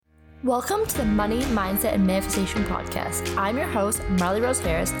Welcome to the Money, Mindset, and Manifestation Podcast. I'm your host, Marley Rose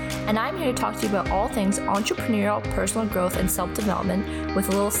Harris, and I'm here to talk to you about all things entrepreneurial, personal growth, and self-development with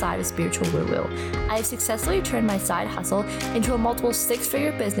a little side of spiritual woo-woo. I have successfully turned my side hustle into a multiple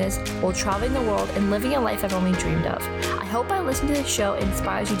six-figure business while traveling the world and living a life I've only dreamed of. I hope by listening to this show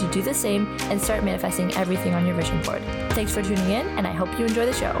inspires you to do the same and start manifesting everything on your vision board. Thanks for tuning in, and I hope you enjoy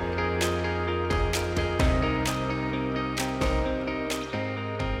the show.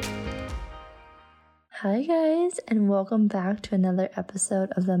 Hi guys, and welcome back to another episode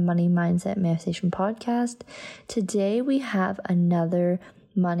of the Money Mindset Manifestation Podcast. Today we have another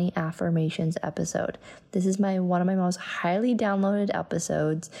money affirmations episode. This is one of my most highly downloaded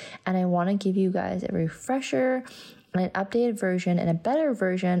episodes, and I want to give you guys a refresher, an updated version, and a better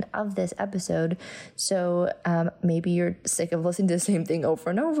version of this episode. So maybe you're sick of listening to the same thing over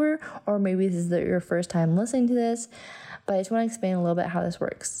and over, or maybe this is your first time listening to this, but I just want to explain a little bit how this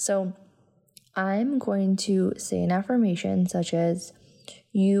works. So I'm going to say an affirmation such as,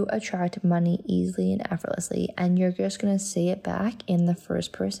 you attract money easily and effortlessly, and you're just going to say it back in the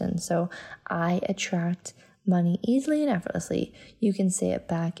first person. So I attract money easily and effortlessly. You can say it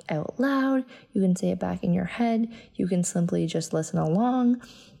back out loud. You can say it back in your head. You can simply just listen along.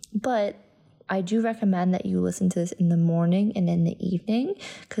 But I do recommend that you listen to this in the morning and in the evening,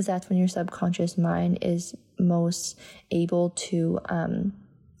 because that's when your subconscious mind is most able to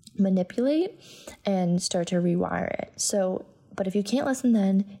manipulate and start to rewire it. But if you can't listen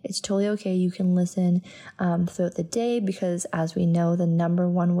then, it's totally okay. You can listen throughout the day, because as we know, the number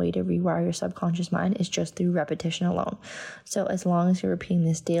one way to rewire your subconscious mind is just through repetition alone. So as long as you're repeating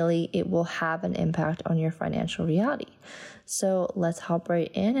this daily, it will have an impact on your financial reality. So let's hop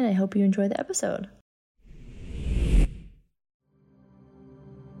right in, and I hope you enjoy the episode.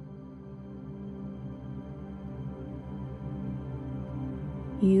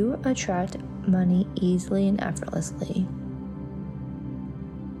 You attract money easily and effortlessly.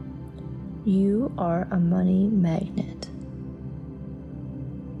 You are a money magnet.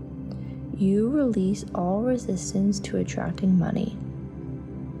 You release all resistance to attracting money.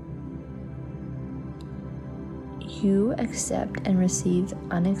 You accept and receive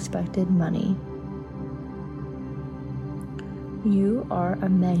unexpected money. You are a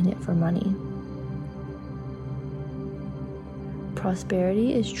magnet for money.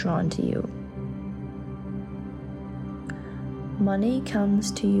 Prosperity is drawn to you. Money comes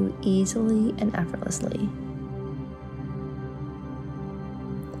to you easily and effortlessly.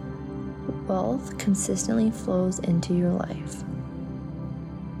 Wealth consistently flows into your life.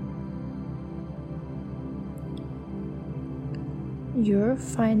 Your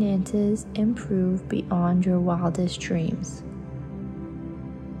finances improve beyond your wildest dreams.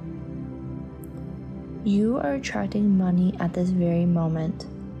 You are attracting money at this very moment.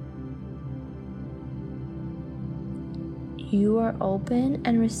 You are open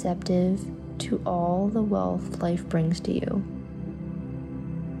and receptive to all the wealth life brings to you.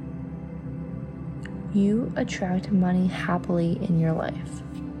 You attract money happily in your life.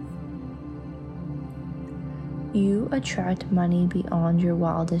 You attract money beyond your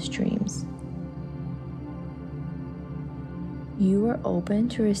wildest dreams. You are open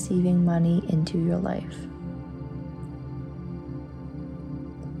to receiving money into your life.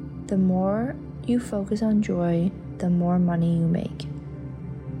 The more you focus on joy, the more money you make.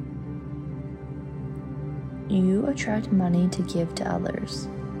 You attract money to give to others.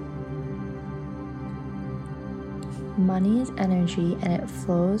 Money is energy, and it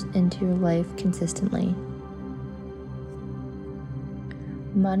flows into your life consistently.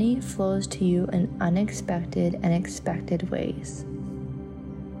 Money flows to you in unexpected and expected ways.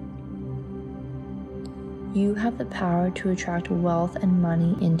 You have the power to attract wealth and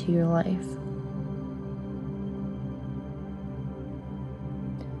money into your life.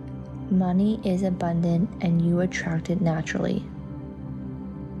 Money is abundant, and you attract it naturally.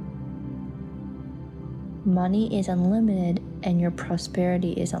 Money is unlimited, and your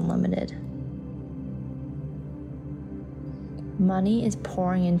prosperity is unlimited. Money is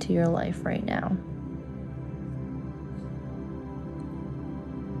pouring into your life right now.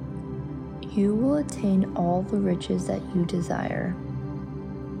 You will attain all the riches that you desire.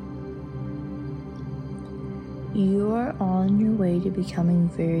 You are on your way to becoming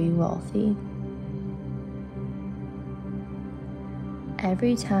very wealthy.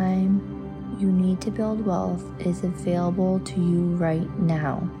 Every time you need to build wealth is available to you right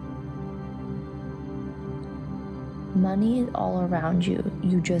now. Money is all around you.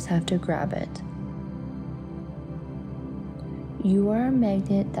 You just have to grab it. You are a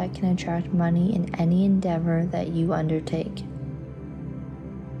magnet that can attract money in any endeavor that you undertake.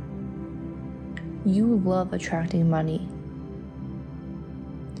 You love attracting money.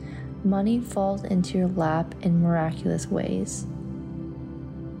 Money falls into your lap in miraculous ways.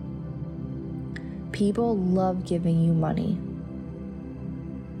 People love giving you money.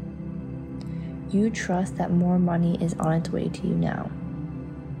 You trust that more money is on its way to you now.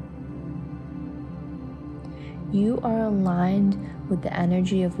 You are aligned with the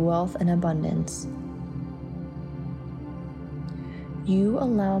energy of wealth and abundance. You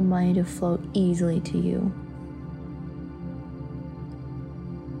allow money to flow easily to you.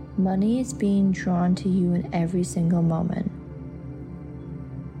 Money is being drawn to you in every single moment.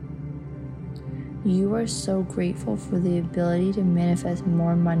 You are so grateful for the ability to manifest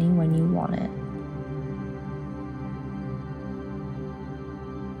more money when you want it.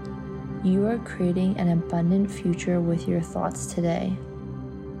 You are creating an abundant future with your thoughts today.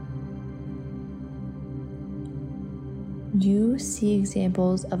 You see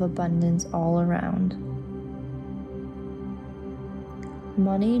examples of abundance all around.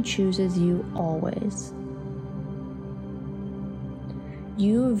 Money chooses you always.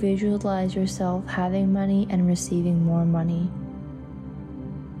 You visualize yourself having money and receiving more money.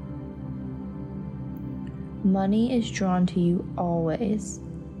 Money is drawn to you always.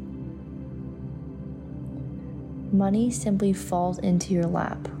 Money simply falls into your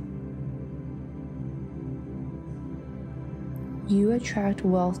lap. You attract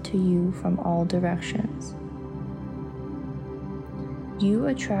wealth to you from all directions. You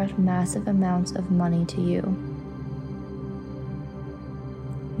attract massive amounts of money to you.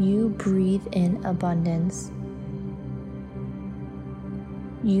 You breathe in abundance.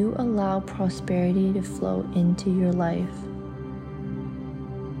 You allow prosperity to flow into your life.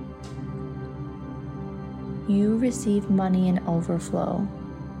 You receive money in overflow.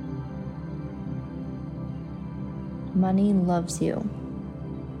 Money loves you.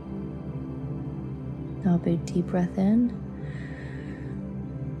 Now a big deep breath in.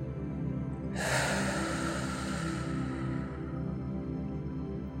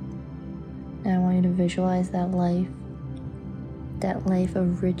 Now I want you to visualize that life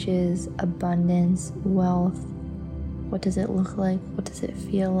of riches, abundance, wealth. What does it look like? What does it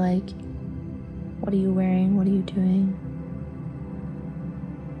feel like? What are you wearing? What are you doing?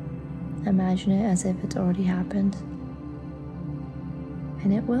 Imagine it as if it's already happened.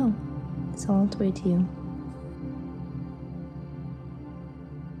 And it will. It's on its way to you.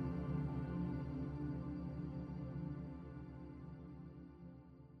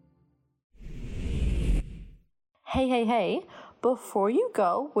 Hey. Before you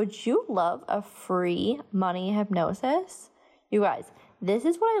go, would you love a free money hypnosis? You guys, this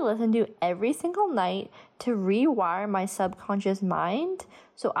is what I listen to every single night to rewire my subconscious mind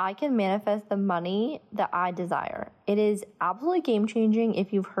so I can manifest the money that I desire. It is absolutely game-changing.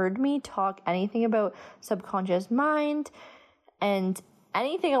 If you've heard me talk anything about subconscious mind and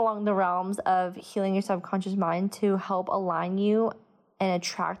anything along the realms of healing your subconscious mind to help align you and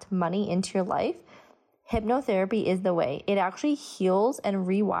attract money into your life, hypnotherapy is the way. It actually heals and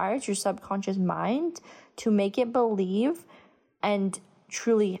rewires your subconscious mind to make it believe and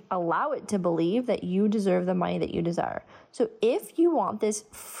truly allow it to believe that you deserve the money that you desire. So if you want this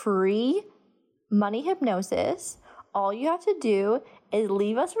free money hypnosis, all you have to do is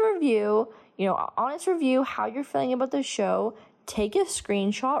leave us a review, an honest review, how you're feeling about the show, take a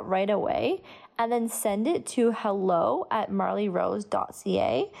screenshot right away, and then send it to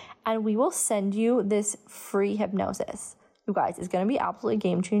hello@marleyrose.ca, and we will send you this free hypnosis. You guys, it's going to be absolutely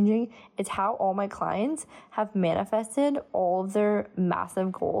game-changing. It's how all my clients have manifested all of their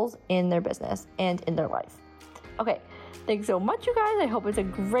massive goals in their business and in their life. Okay, thanks so much, you guys. I hope it's a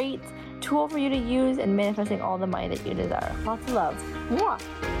great tool for you to use in manifesting all the money that you desire. Lots of love. Mwah!